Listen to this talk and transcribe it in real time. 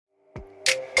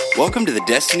Welcome to the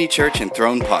Destiny Church and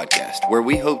Throne podcast, where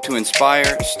we hope to inspire,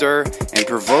 stir, and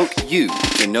provoke you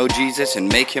to know Jesus and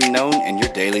make him known in your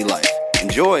daily life.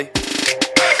 Enjoy.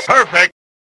 Perfect.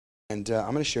 And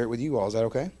I'm going to share it with you all. Is that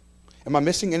okay? Am I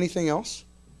missing anything else?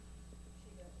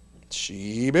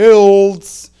 She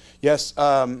builds. Yes,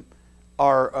 our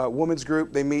women's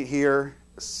group, they meet here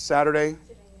Saturday,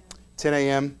 10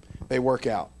 a.m. They work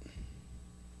out.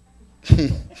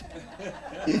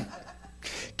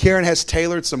 Karen has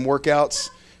tailored some workouts,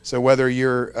 so whether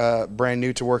you're brand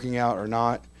new to working out or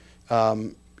not,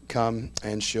 come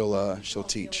and she'll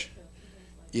teach.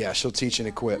 Yeah, she'll teach and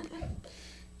equip.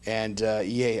 And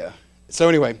yeah. So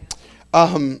anyway,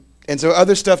 and so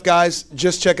other stuff, guys,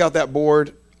 just check out that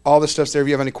board. All the stuff's there. If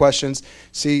you have any questions,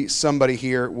 see somebody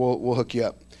here. We'll hook you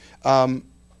up.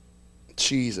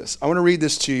 Jesus, I want to read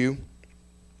this to you.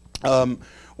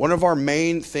 One of our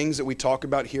main things that we talk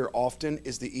about here often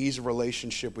is the ease of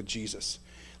relationship with Jesus.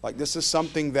 Like, this is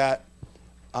something that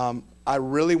I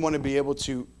really want to be able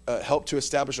to help to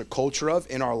establish a culture of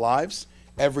in our lives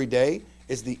every day,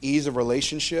 is the ease of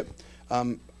relationship.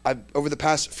 Over the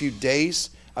past few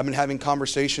days, I've been having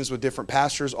conversations with different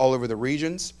pastors all over the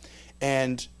regions,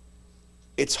 and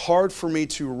it's hard for me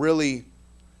to really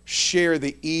share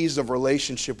the ease of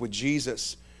relationship with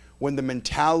Jesus when the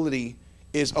mentality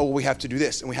is, oh, we have to do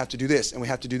this, and we have to do this, and we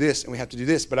have to do this, and we have to do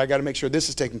this, but I got to make sure this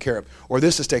is taken care of, or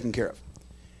this is taken care of.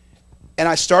 And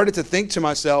I started to think to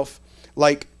myself,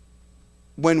 like,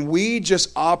 when we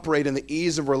just operate in the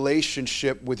ease of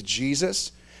relationship with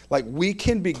Jesus, like, we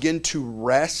can begin to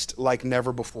rest like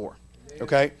never before,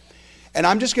 okay? And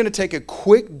I'm just going to take a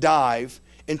quick dive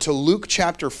into Luke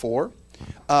chapter 4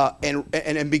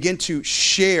 and begin to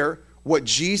share what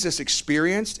Jesus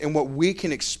experienced and what we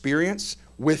can experience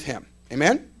with him.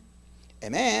 Amen?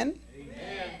 Amen.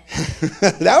 Amen.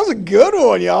 That was a good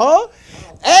one, y'all.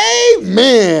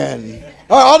 Amen.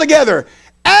 All right, all together.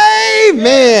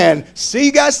 Amen. See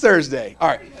you guys Thursday. All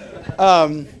right.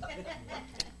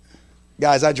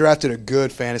 Guys, I drafted a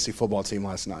good fantasy football team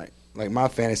last night. Like, my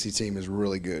fantasy team is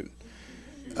really good.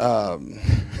 I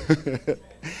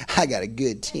got a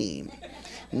good team.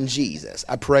 Jesus.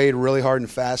 I prayed really hard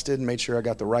and fasted and made sure I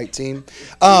got the right team.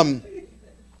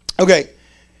 Okay.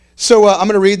 So I'm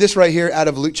going to read this right here out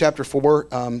of Luke chapter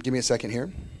 4. Give me a second here.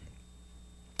 I'm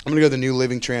going to go to the New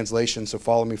Living Translation, so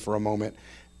follow me for a moment.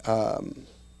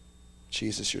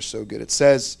 Jesus, you're so good. It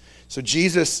says, so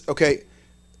Jesus, okay,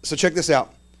 so check this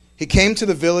out. He came to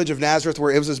the village of Nazareth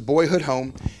where it was his boyhood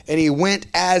home, and he went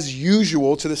as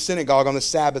usual to the synagogue on the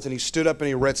Sabbath, and he stood up and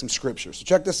he read some scripture. So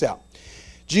check this out.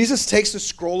 Jesus takes the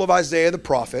scroll of Isaiah the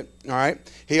prophet, all right?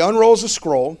 He unrolls the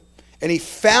scroll, and he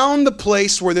found the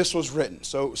place where this was written.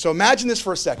 So imagine this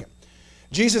for a second.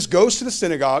 Jesus goes to the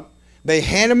synagogue. They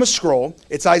hand him a scroll.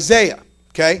 It's Isaiah,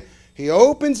 okay? He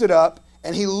opens it up,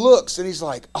 and he looks, and he's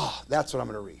like, oh, that's what I'm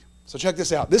going to read. So check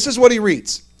this out. This is what he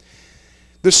reads.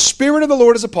 The Spirit of the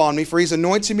Lord is upon me, for he's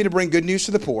anointed me to bring good news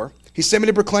to the poor. He sent me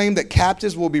to proclaim that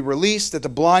captives will be released, that the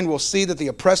blind will see, that the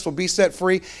oppressed will be set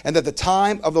free, and that the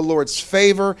time of the Lord's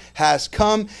favor has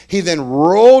come. He then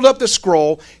rolled up the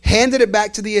scroll, handed it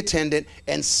back to the attendant,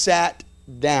 and sat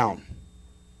down.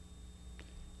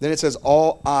 Then it says,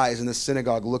 all eyes in the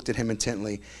synagogue looked at him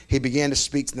intently. He began to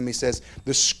speak to them. He says,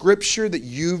 the scripture that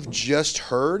you've just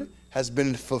heard has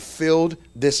been fulfilled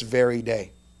this very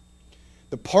day.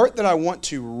 The part that I want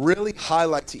to really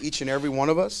highlight to each and every one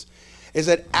of us is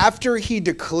that after he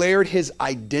declared his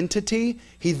identity,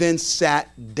 he then sat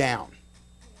down.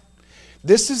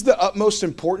 This is the utmost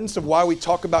importance of why we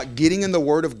talk about getting in the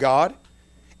Word of God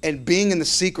and being in the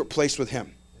secret place with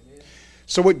him.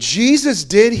 So what Jesus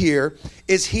did here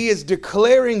is he is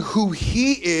declaring who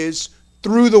he is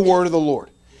through the Word of the Lord.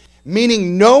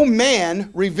 Meaning no man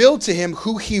revealed to him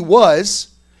who he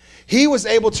was. He was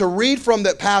able to read from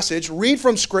that passage, read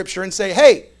from Scripture, and say,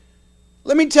 hey,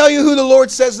 let me tell you who the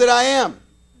Lord says that I am.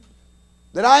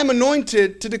 That I am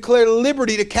anointed to declare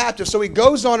liberty to captives. So he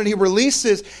goes on and he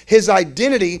releases his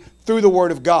identity through the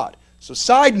Word of God. So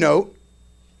side note,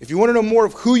 if you want to know more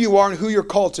of who you are and who you're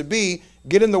called to be,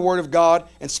 get in the Word of God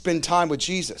and spend time with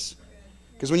Jesus.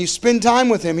 Because when you spend time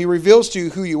with him, he reveals to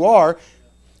you who you are.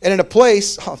 And in a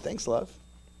place, oh, thanks, love.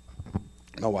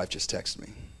 My wife just texted me.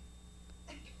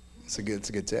 It's a good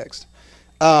text.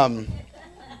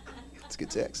 It's a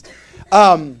good text.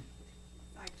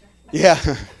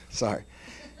 Yeah, sorry.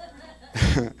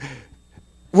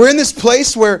 We're in this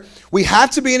place where we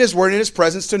have to be in his word and in his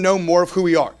presence to know more of who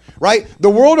we are, right? The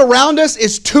world around us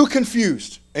is too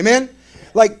confused. Amen?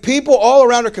 Like, people all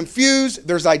around are confused.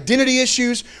 There's identity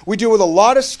issues. We deal with a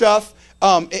lot of stuff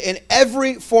in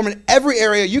every form, in every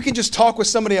area. You can just talk with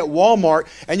somebody at Walmart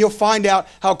and you'll find out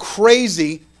how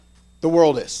crazy the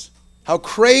world is. How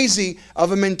crazy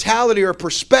of a mentality or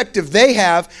perspective they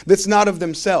have that's not of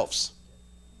themselves.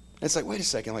 And it's like, wait a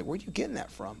second, like, where are you getting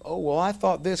that from? Oh, well, I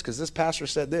thought this because this pastor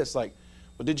said this. Like,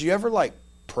 well, did you ever, like,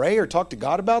 pray or talk to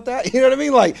God about that? You know what I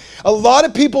mean? Like, a lot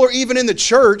of people are even in the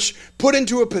church put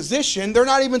into a position they're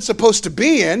not even supposed to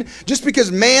be in just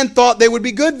because man thought they would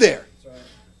be good there.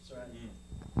 That's right.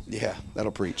 Yeah,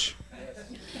 that'll preach.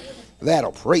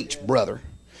 That'll preach, brother.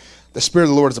 The Spirit of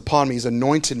the Lord is upon me. He's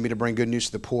anointed me to bring good news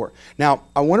to the poor. Now,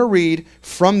 I want to read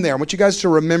from there. I want you guys to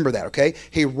remember that, okay?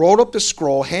 He rolled up the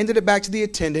scroll, handed it back to the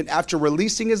attendant after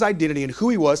releasing his identity and who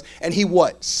he was, and he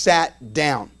what? Sat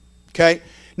down, okay?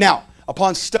 Now,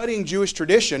 upon studying Jewish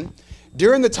tradition,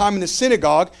 during the time in the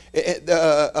synagogue,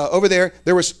 over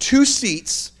there was 2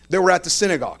 seats that were at the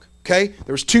synagogue, okay?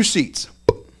 There was 2 seats.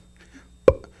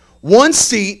 One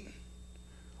seat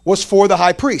was for the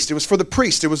high priest. It was for the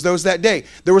priest. It was those that day.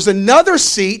 There was another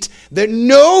seat that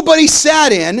nobody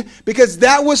sat in because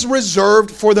that was reserved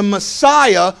for the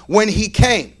Messiah when he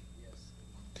came.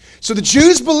 So the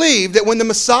Jews believed that when the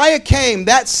Messiah came,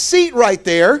 that seat right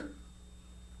there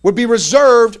would be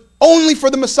reserved only for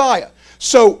the Messiah.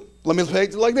 So let me take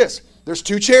it like this. There's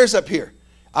 2 chairs up here.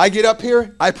 I get up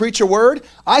here, I preach a word,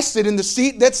 I sit in the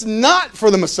seat that's not for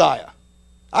the Messiah.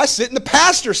 I sit in the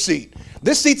pastor's seat.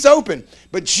 This seat's open.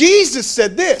 But Jesus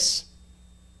said this.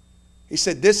 He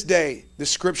said, this day the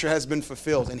scripture has been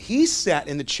fulfilled. And he sat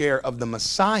in the chair of the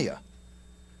Messiah.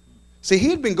 See, he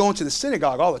had been going to the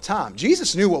synagogue all the time.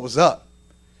 Jesus knew what was up.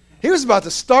 He was about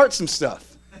to start some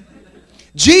stuff.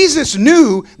 Jesus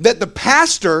knew that the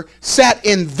pastor sat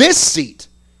in this seat.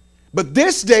 But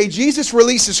this day, Jesus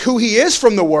releases who he is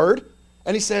from the word.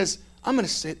 And he says, I'm going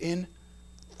to sit in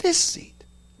this seat.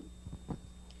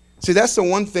 See, that's the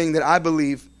one thing that I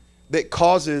believe that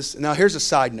causes... Now, here's a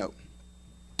side note.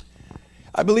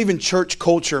 I believe in church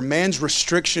culture, man's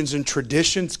restrictions and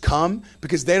traditions come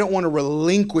because they don't want to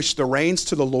relinquish the reins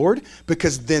to the Lord,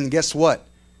 because then guess what?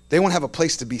 They won't have a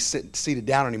place to be seated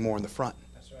down anymore in the front.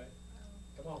 That's right.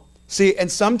 Come on. See,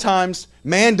 and sometimes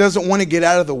man doesn't want to get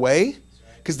out of the way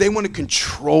because they want to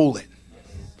control it.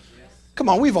 Come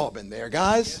on, we've all been there,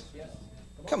 guys.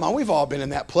 Come on, we've all been in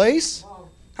that place.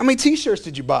 How many t-shirts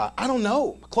did you buy? I don't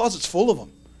know. My closet's full of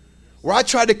them. Where I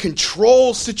try to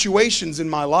control situations in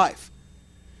my life.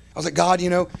 I was like, God,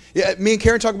 me and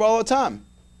Karen talk about it all the time.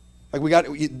 Like, we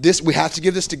have to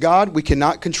give this to God. We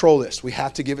cannot control this. We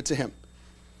have to give it to him.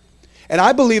 And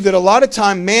I believe that a lot of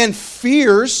time man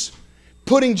fears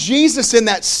putting Jesus in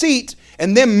that seat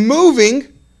and them moving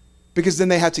because then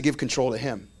they have to give control to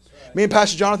him. Right. Me and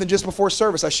Pastor Jonathan, just before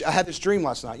service, I had this dream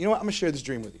last night. You know what? I'm going to share this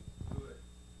dream with you. I'm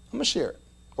going to share it.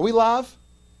 Are we live?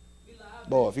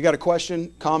 Boy, if you got a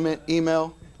question, comment,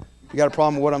 email, if you got a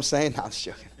problem with what I'm saying, no, I'm just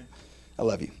joking. I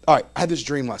love you. All right, I had this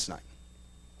dream last night.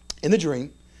 In the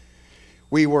dream,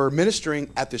 we were ministering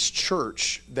at this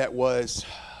church that was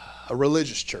a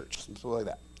religious church, something like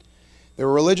that. They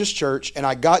were a religious church, and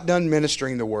I got done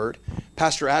ministering the word.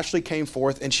 Pastor Ashley came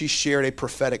forth, and she shared a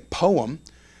prophetic poem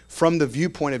from the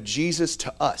viewpoint of Jesus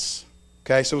to us.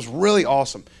 Okay, so it was really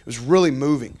awesome. It was really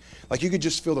moving. Like, you could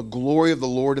just feel the glory of the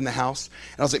Lord in the house.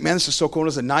 And I was like, man, this is so cool. It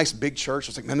was a nice big church. I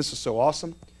was like, man, this is so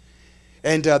awesome.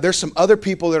 And there's some other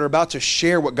people that are about to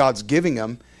share what God's giving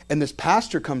them. And this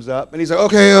pastor comes up, and he's like,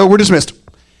 okay, we're dismissed.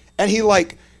 And he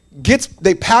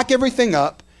they pack everything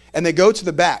up, and they go to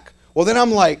the back. Well, then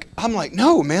I'm like,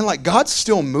 no, man, like, God's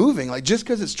still moving. Like, just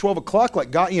because it's 12 o'clock,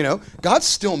 like, God, God's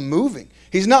still moving.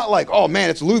 He's not like, oh, man,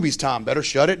 it's Luby's time. Better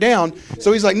shut it down.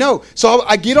 So he's like, no. So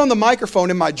I get on the microphone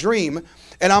in my dream,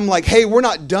 and I'm like, hey, we're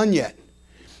not done yet.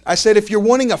 I said, if you're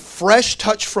wanting a fresh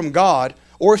touch from God,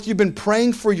 or if you've been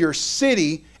praying for your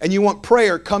city and you want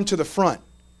prayer, come to the front.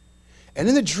 And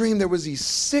in the dream, there was these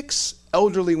 6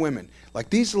 elderly women. Like,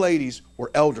 these ladies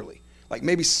were elderly, like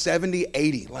maybe 70,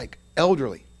 80, like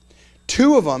elderly.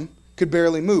 2 of them could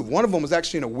barely move. One of them was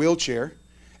actually in a wheelchair,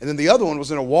 and then the other one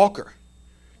was in a walker.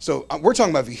 So we're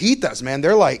talking about viejitas, man.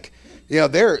 They're like,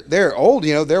 they're old,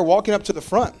 they're walking up to the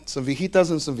front. Some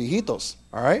viejitas and some viejitos,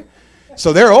 all right?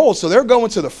 So they're old, so they're going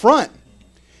to the front.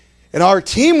 And our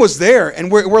team was there,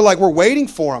 and we're waiting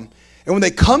for them. And when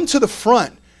they come to the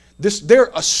front, they're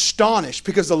astonished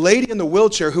because the lady in the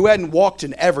wheelchair who hadn't walked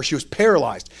in ever, she was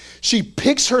paralyzed. She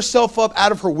picks herself up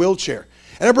out of her wheelchair.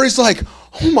 And everybody's like,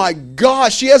 oh my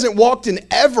gosh, she hasn't walked in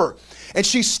ever. And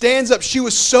she stands up. She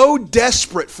was so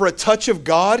desperate for a touch of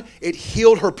God, it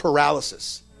healed her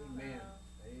paralysis. Amen.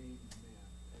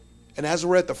 And as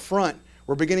we're at the front,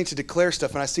 we're beginning to declare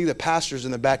stuff. And I see the pastors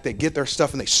in the back, they get their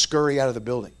stuff and they scurry out of the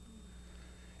building.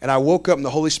 And I woke up and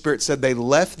the Holy Spirit said they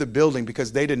left the building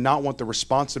because they did not want the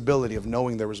responsibility of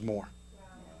knowing there was more.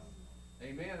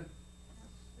 Amen.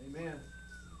 Amen.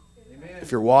 Amen.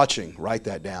 If you're watching, write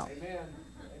that down. Amen.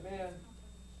 Amen.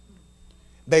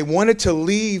 They wanted to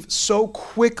leave so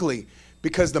quickly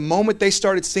because the moment they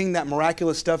started seeing that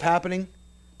miraculous stuff happening,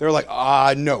 they're like,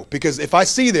 no. Because if I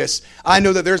see this, I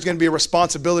know that there's going to be a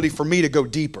responsibility for me to go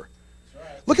deeper.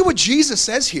 Right. Look at what Jesus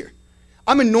says here.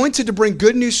 I'm anointed to bring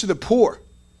good news to the poor.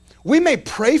 We may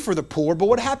pray for the poor, but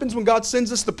what happens when God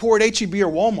sends us the poor at H-E-B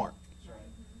or Walmart? Right.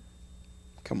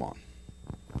 Come on.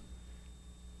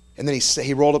 And then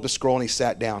he rolled up the scroll and he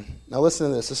sat down. Now listen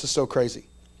to this. This is so crazy.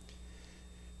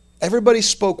 Everybody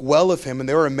spoke well of him and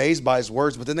they were amazed by his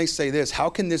words, but then they say this, how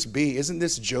can this be? Isn't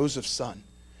this Joseph's son?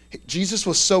 Jesus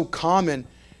was so common,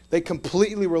 they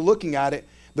completely were looking at it.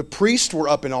 The priests were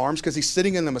up in arms because he's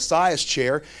sitting in the Messiah's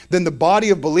chair. Then the body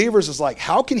of believers is like,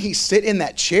 how can he sit in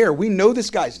that chair? We know this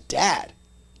guy's dad.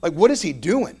 Like, what is he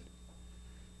doing?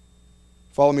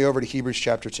 Follow me over to Hebrews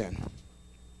chapter 10. Hey,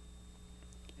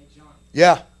 John.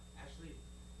 Yeah. Ashley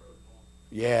wrote a poem.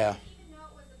 Yeah. Even though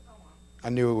it was a poem. I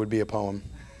knew it would be a poem.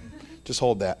 Just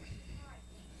hold that.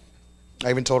 I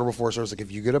even told her before, so I was like,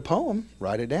 if you get a poem,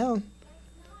 write it down.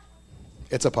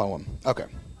 It's a poem. Okay.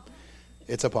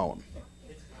 It's a poem.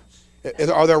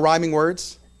 Are there rhyming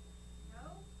words?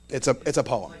 It's a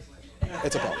poem.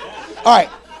 It's a poem. All right.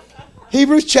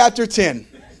 Hebrews chapter 10.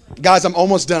 Guys, I'm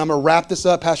almost done. I'm going to wrap this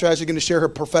up. Pastor Ashley is going to share her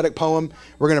prophetic poem.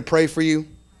 We're going to pray for you.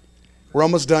 We're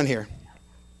almost done here.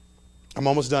 I'm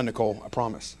almost done, Nicole. I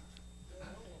promise.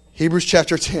 Hebrews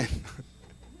chapter 10.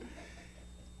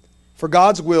 For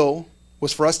God's will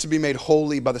was for us to be made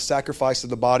holy by the sacrifice of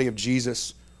the body of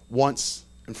Jesus once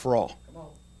and for all.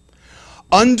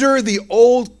 Under the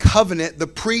old covenant, the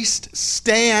priest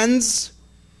stands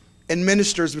and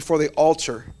ministers before the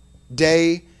altar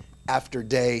day after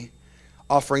day,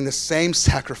 offering the same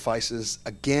sacrifices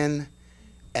again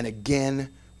and again,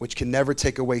 which can never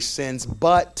take away sins.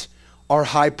 But our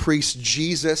high priest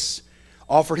Jesus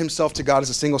offered himself to God as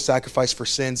a single sacrifice for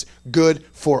sins, good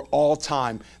for all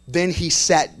time. Then he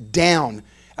sat down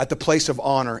at the place of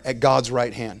honor at God's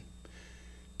right hand.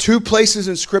 Two places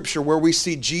in Scripture where we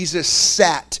see Jesus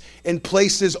sat in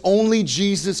places only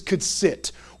Jesus could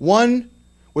sit. One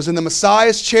was in the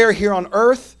Messiah's chair here on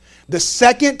earth. The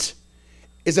second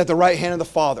is at the right hand of the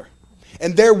Father.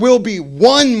 And there will be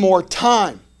one more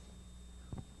time.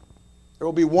 There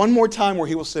will be one more time where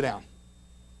he will sit down.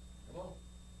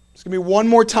 There's going to be one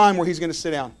more time where he's going to sit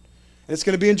down. And it's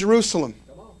going to be in Jerusalem.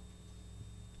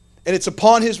 And it's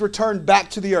upon his return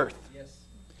back to the earth.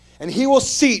 And he will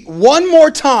seat one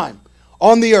more time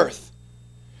on the earth.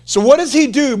 So what does he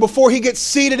do before he gets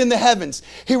seated in the heavens?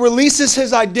 He releases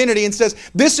his identity and says,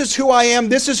 this is who I am.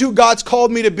 This is who God's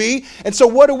called me to be. And so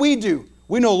what do?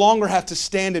 We no longer have to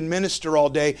stand and minister all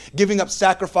day, giving up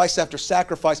sacrifice after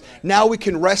sacrifice. Now we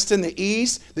can rest in the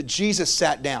ease that Jesus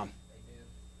sat down.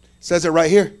 It says it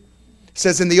right here. It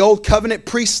says, in the old covenant,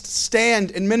 priests stand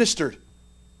and ministered.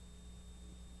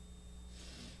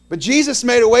 But Jesus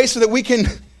made a way so that we can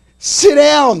sit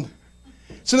down,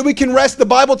 so that we can rest. The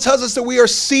Bible tells us that we are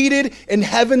seated in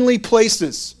heavenly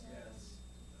places.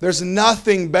 There's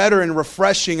nothing better and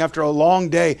refreshing after a long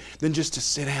day than just to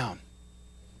sit down.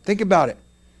 Think about it.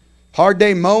 Hard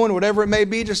day mowing, whatever it may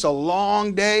be, just a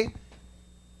long day.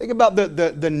 Think about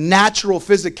the natural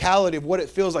physicality of what it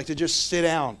feels like to just sit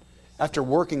down after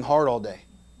working hard all day.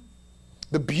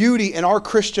 The beauty in our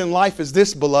Christian life is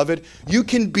this, beloved. You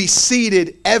can be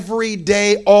seated every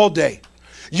day, all day.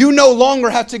 You no longer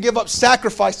have to give up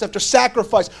sacrifice after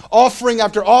sacrifice, offering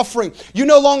after offering. You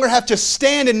no longer have to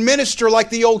stand and minister like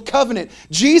the old covenant.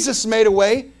 Jesus made a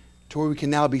way to where we can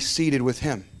now be seated with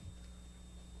him.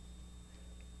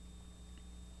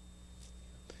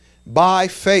 By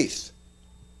faith,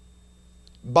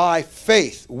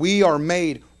 we are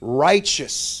made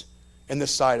righteous in the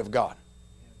sight of God.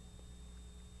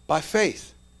 By faith.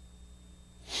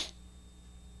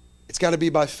 It's got to be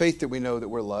by faith that we know that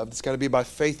we're loved. It's got to be by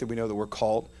faith that we know that we're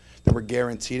called, that we're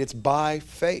guaranteed. It's by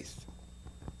faith.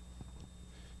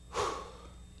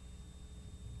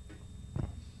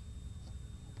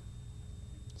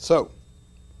 So,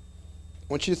 I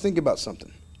want you to think about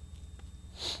something.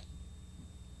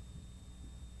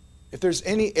 If there's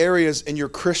any areas in your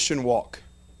Christian walk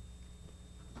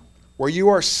where you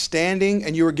are standing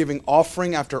and you are giving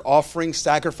offering after offering,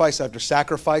 sacrifice after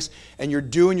sacrifice, and you're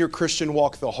doing your Christian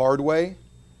walk the hard way,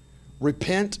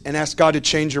 repent and ask God to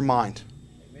change your mind.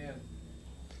 Amen.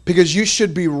 Because you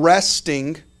should be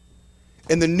resting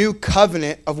in the new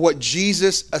covenant of what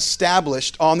Jesus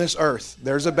established on this earth.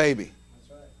 There's a baby.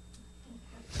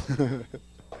 That's right.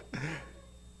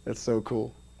 That's so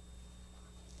cool.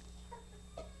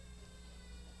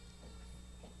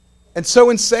 And so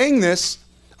in saying this,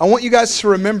 I want you guys to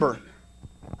remember,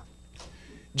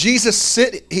 he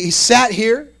sat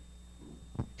here,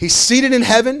 he's seated in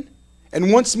heaven,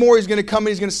 and once more he's going to come and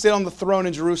he's going to sit on the throne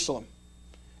in Jerusalem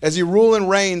as he rules and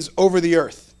reigns over the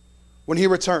earth when he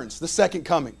returns, the second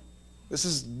coming. This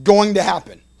is going to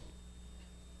happen.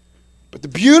 But the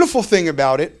beautiful thing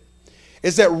about it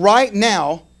is that right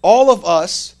now, all of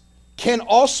us can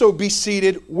also be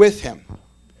seated with him.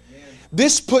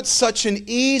 This puts such an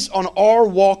ease on our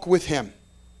walk with him.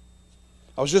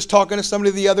 I was just talking to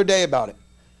somebody the other day about it.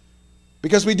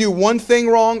 Because we do one thing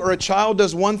wrong or a child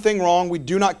does one thing wrong, we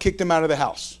do not kick them out of the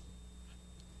house.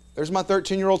 There's my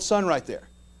 13-year-old son right there.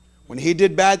 When he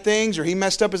did bad things or he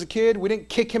messed up as a kid, we didn't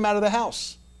kick him out of the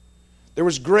house. There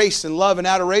was grace and love and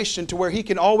adoration to where he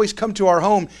can always come to our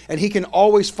home and he can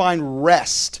always find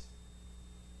rest.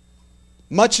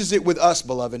 Much is it with us,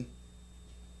 beloved,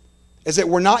 is that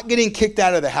we're not getting kicked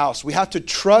out of the house. We have to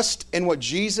trust in what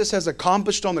Jesus has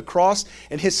accomplished on the cross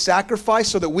and his sacrifice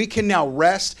so that we can now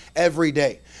rest every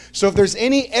day. So if there's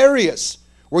any areas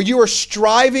where you are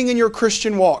striving in your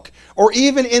Christian walk, or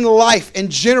even in life in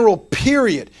general,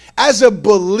 period, as a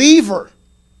believer,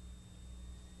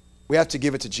 we have to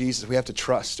give it to Jesus. We have to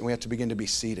trust, and we have to begin to be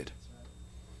seated.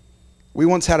 We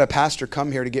once had a pastor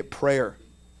come here to get prayer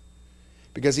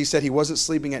because he said he wasn't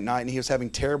sleeping at night and he was having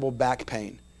terrible back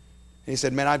pain. And he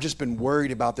said, man, I've just been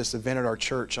worried about this event at our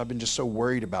church. I've been just so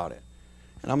worried about it.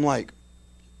 And I'm like,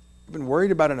 you've been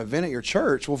worried about an event at your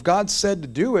church? Well, if God said to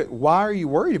do it, why are you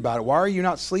worried about it? Why are you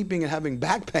not sleeping and having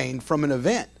back pain from an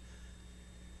event?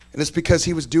 And it's because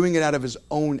he was doing it out of his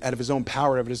own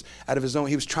power, out of his own.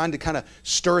 He was trying to kind of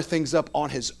stir things up on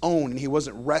his own, and he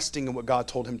wasn't resting in what God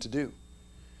told him to do.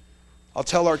 I'll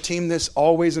tell our team this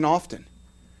always and often.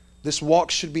 This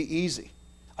walk should be easy.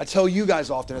 I tell you guys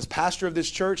often, as pastor of this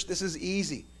church, this is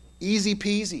easy. Easy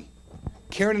peasy.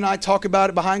 Karen and I talk about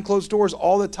it behind closed doors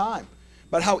all the time,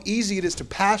 about how easy it is to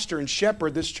pastor and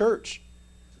shepherd this church.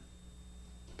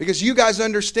 Because you guys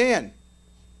understand,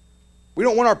 we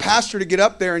don't want our pastor to get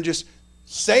up there and just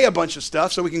say a bunch of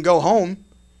stuff so we can go home.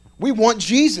 We want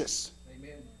Jesus.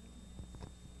 Amen.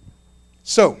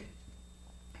 So,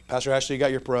 Pastor Ashley, you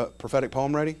got your prophetic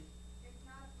poem ready? It's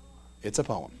not a poem. It's a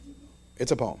poem.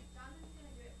 It's a poem. Jonathan's going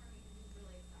to do it for me because he's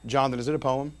really excited. Jonathan, is it a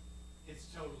poem? It's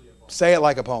totally a poem. Say it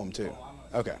like a poem, too.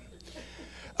 Okay.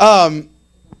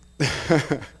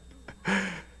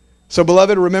 So,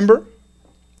 beloved, remember,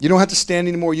 you don't have to stand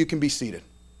anymore. You can be seated.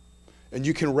 And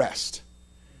you can rest.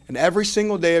 And every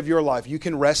single day of your life, you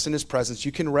can rest in his presence.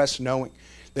 You can rest knowing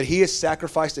that he has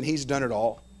sacrificed and he's done it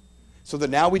all. So that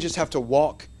now we just have to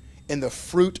walk in the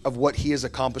fruit of what he has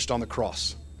accomplished on the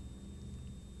cross.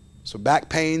 So back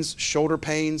pains, shoulder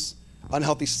pains,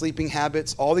 unhealthy sleeping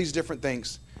habits, all these different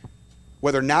things,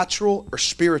 whether natural or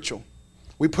spiritual,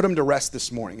 we put them to rest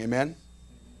this morning. Amen?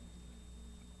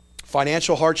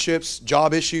 Financial hardships,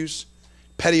 job issues,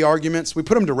 petty arguments, we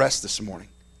put them to rest this morning.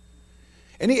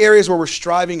 Any areas where we're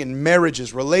striving in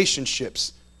marriages,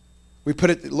 relationships, we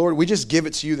put it, Lord, we just give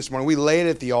it to you this morning. We lay it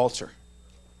at the altar.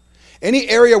 Any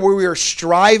area where we are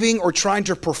striving or trying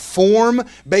to perform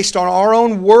based on our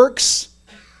own works,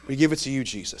 we give it to you,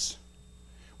 Jesus.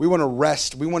 We want to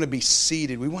rest. We want to be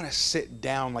seated. We want to sit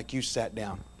down like you sat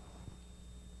down.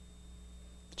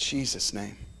 In Jesus'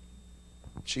 name.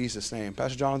 In Jesus' name.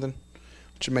 Pastor Jonathan, why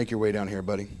don't you make your way down here,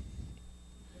 buddy?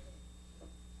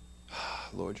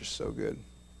 Lord, you're so good.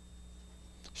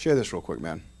 Share this real quick,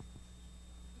 man.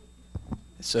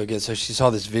 It's so good. So she saw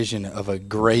this vision of a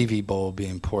gravy bowl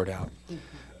being poured out.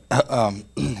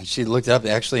 She looked up,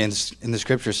 actually, in the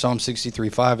scripture, Psalm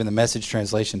 63:5 in the Message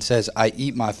translation says, I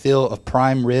eat my fill of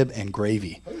prime rib and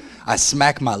gravy. I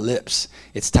smack my lips.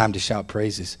 It's time to shout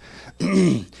praises.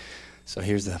 So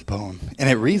here's the poem. And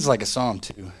it reads like a psalm,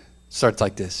 too. It starts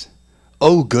like this.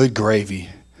 Oh, good gravy.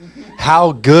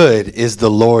 How good is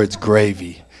the Lord's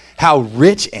gravy. How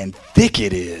rich and thick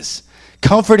it is.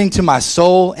 Comforting to my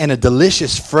soul and a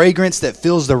delicious fragrance that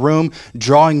fills the room,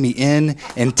 drawing me in,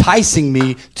 enticing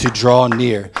me to draw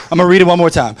near. I'm going to read it one more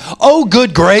time. Oh,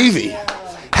 good gravy.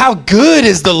 How good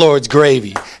is the Lord's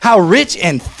gravy. How rich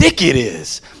and thick it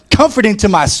is. Comforting to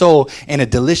my soul and a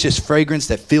delicious fragrance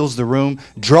that fills the room,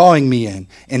 drawing me in,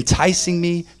 enticing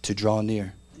me to draw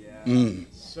near.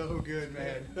 So good,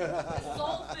 man.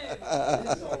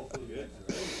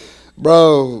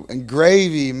 Bro, and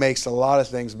gravy makes a lot of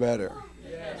things better.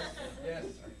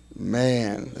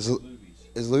 Man, is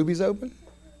Luby's open?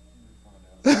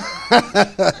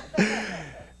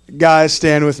 Guys,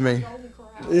 stand with me.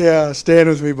 Yeah, stand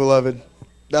with me, beloved.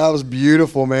 That was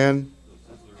beautiful, man.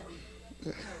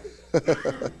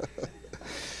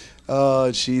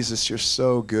 Oh, Jesus, you're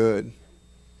so good.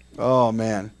 Oh,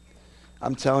 man.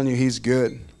 I'm telling you, he's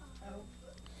good.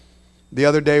 The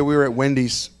other day we were at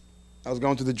Wendy's. I was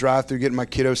going through the drive-thru getting my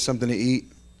kiddos something to eat.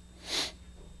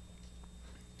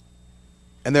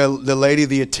 And the lady,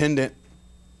 the attendant,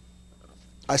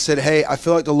 I said, hey, I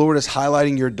feel like the Lord is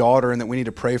highlighting your daughter and that we need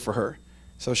to pray for her.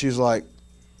 So she's like,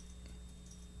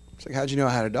 how'd you know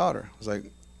I had a daughter? I was like,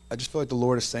 I just feel like the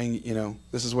Lord is saying,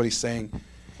 this is what he's saying.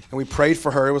 And we prayed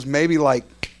for her. It was maybe like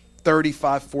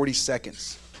 35, 40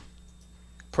 seconds.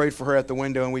 Prayed for her at the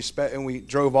window, and we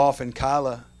drove off, and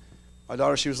Kyla, my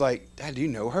daughter, she was like, Dad, do you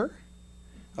know her?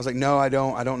 I was like, no, I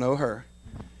don't know her.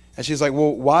 And she's like,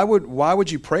 well, why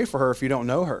would you pray for her if you don't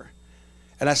know her?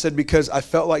 And I said, because I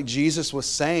felt like Jesus was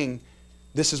saying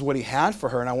this is what he had for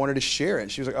her, and I wanted to share it.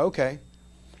 And she was like, okay.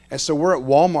 And so we're at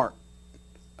Walmart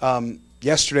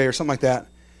yesterday or something like that,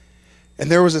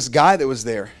 and there was this guy that was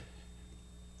there.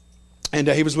 And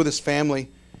he was with his family,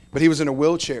 but he was in a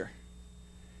wheelchair.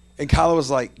 And Kyla was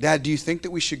like, Dad, do you think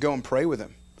that we should go and pray with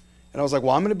him? And I was like,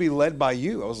 well, I'm going to be led by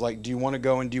you. I was like, do you want to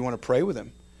go and do you want to pray with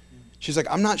him? She's like,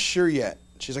 I'm not sure yet.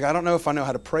 She's like, I don't know if I know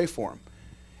how to pray for him.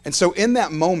 And so in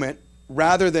that moment,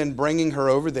 rather than bringing her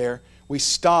over there, we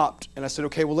stopped and I said,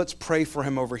 okay, well, let's pray for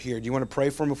him over here. Do you want to pray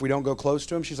for him if we don't go close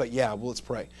to him? She's like, yeah, well, let's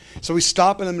pray. So we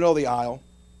stop in the middle of the aisle.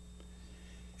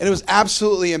 And it was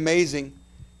absolutely amazing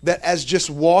that as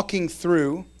just walking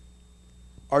through,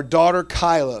 our daughter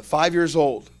Kyla, 5 years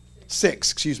old,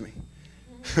 6, excuse me.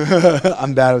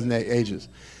 I'm bad with ages.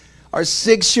 Our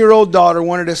 6-year-old daughter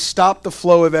wanted to stop the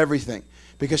flow of everything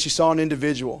because she saw an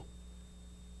individual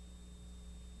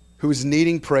who was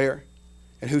needing prayer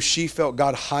and who she felt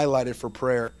God highlighted for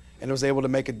prayer and was able to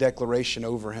make a declaration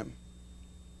over him.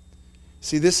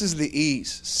 See, this is the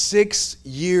ease. 6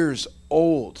 years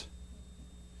old.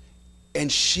 And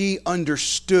she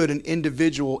understood an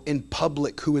individual in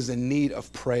public who is in need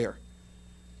of prayer.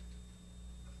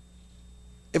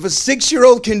 If a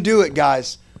 6-year-old can do it,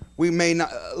 guys, we may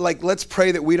not, let's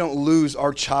pray that we don't lose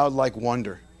our childlike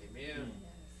wonder. Amen.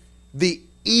 The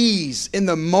ease in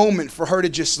the moment for her to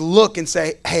just look and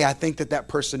say, hey, I think that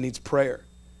person needs prayer.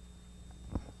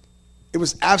 It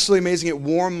was absolutely amazing. It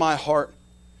warmed my heart.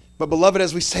 But beloved,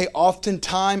 as we say often,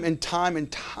 time and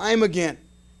time again,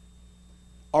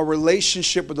 our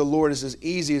relationship with the Lord is as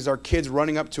easy as our kids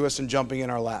running up to us and jumping in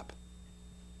our lap.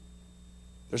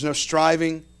 There's no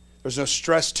striving. There's no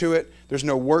stress to it. There's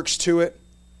no works to it.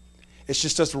 It's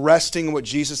just us resting in what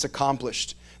Jesus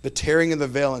accomplished, the tearing of the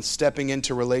veil and stepping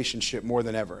into relationship more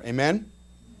than ever. Amen?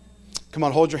 Come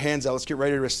on, hold your hands out. Let's get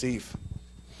ready to receive.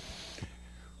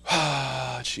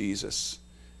 Ah, Jesus.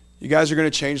 You guys are going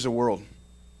to change the world.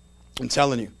 I'm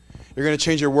telling you. You're going to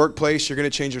change your workplace. You're going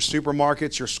to change your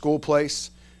supermarkets, your school place.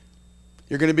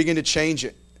 You're going to begin to change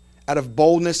it out of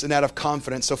boldness and out of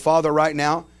confidence. So, Father, right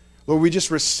now, Lord, we just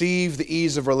receive the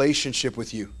ease of relationship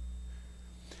with you.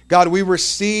 God, we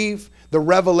receive the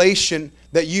revelation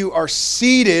that you are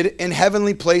seated in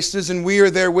heavenly places and we are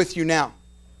there with you now.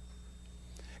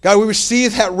 God, we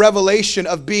receive that revelation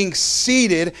of being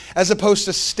seated as opposed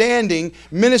to standing,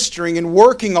 ministering, and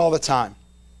working all the time.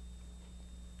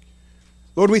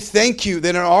 Lord, we thank you that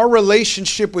in our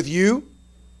relationship with you,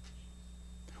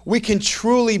 we can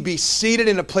truly be seated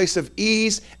in a place of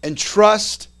ease and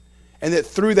trust, and that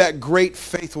through that great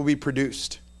faith will be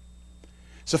produced.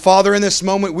 So, Father, in this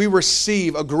moment, we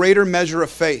receive a greater measure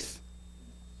of faith.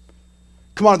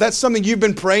 Come on, if that's something you've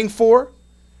been praying for,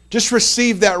 just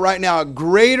receive that right now, a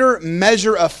greater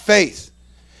measure of faith.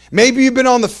 Maybe you've been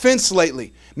on the fence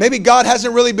lately. Maybe God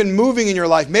hasn't really been moving in your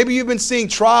life. Maybe you've been seeing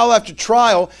trial after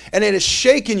trial, and it has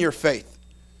shaken your faith.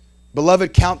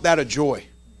 Beloved, count that a joy.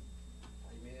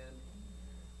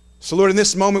 So, Lord, in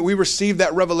this moment, we receive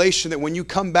that revelation that when you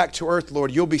come back to earth,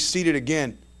 Lord, you'll be seated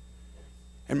again.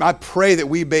 And I pray that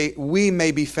we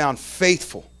may be found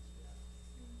faithful.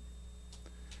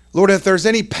 Lord, if there's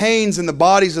any pains in the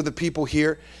bodies of the people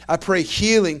here, I pray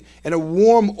healing and a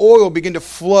warm oil begin to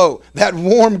flow. That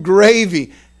warm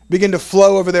gravy begin to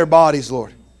flow over their bodies,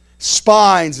 Lord.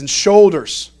 Spines and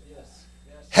shoulders.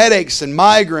 Headaches and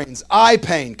migraines, eye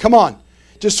pain. Come on.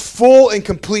 Just full and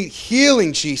complete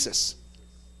healing, Jesus.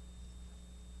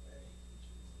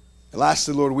 And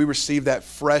lastly, Lord, we receive that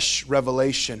fresh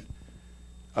revelation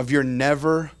of your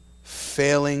never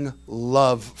failing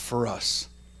love for us.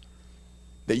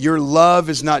 That your love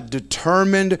is not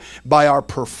determined by our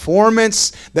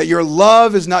performance. That your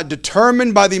love is not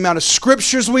determined by the amount of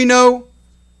scriptures we know.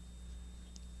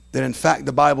 That in fact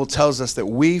the Bible tells us that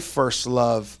we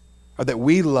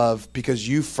love because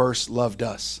you first loved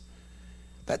us.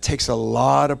 That takes a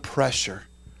lot of pressure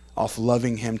off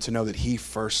loving Him to know that He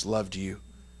first loved you.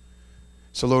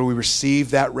 So, Lord, we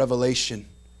receive that revelation.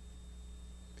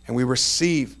 And we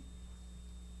receive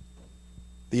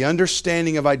the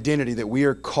understanding of identity that we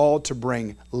are called to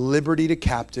bring liberty to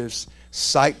captives,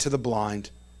 sight to the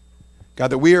blind. God,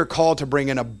 that we are called to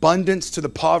bring an abundance to the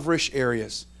impoverished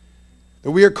areas. That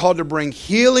we are called to bring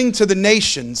healing to the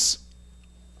nations.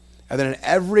 And then in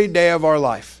every day of our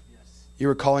life, you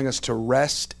are calling us to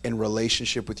rest in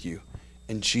relationship with you.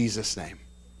 In Jesus' name.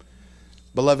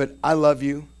 Beloved, I love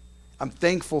you. I'm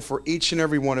thankful for each and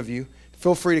every one of you.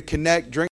 Feel free to connect, drink.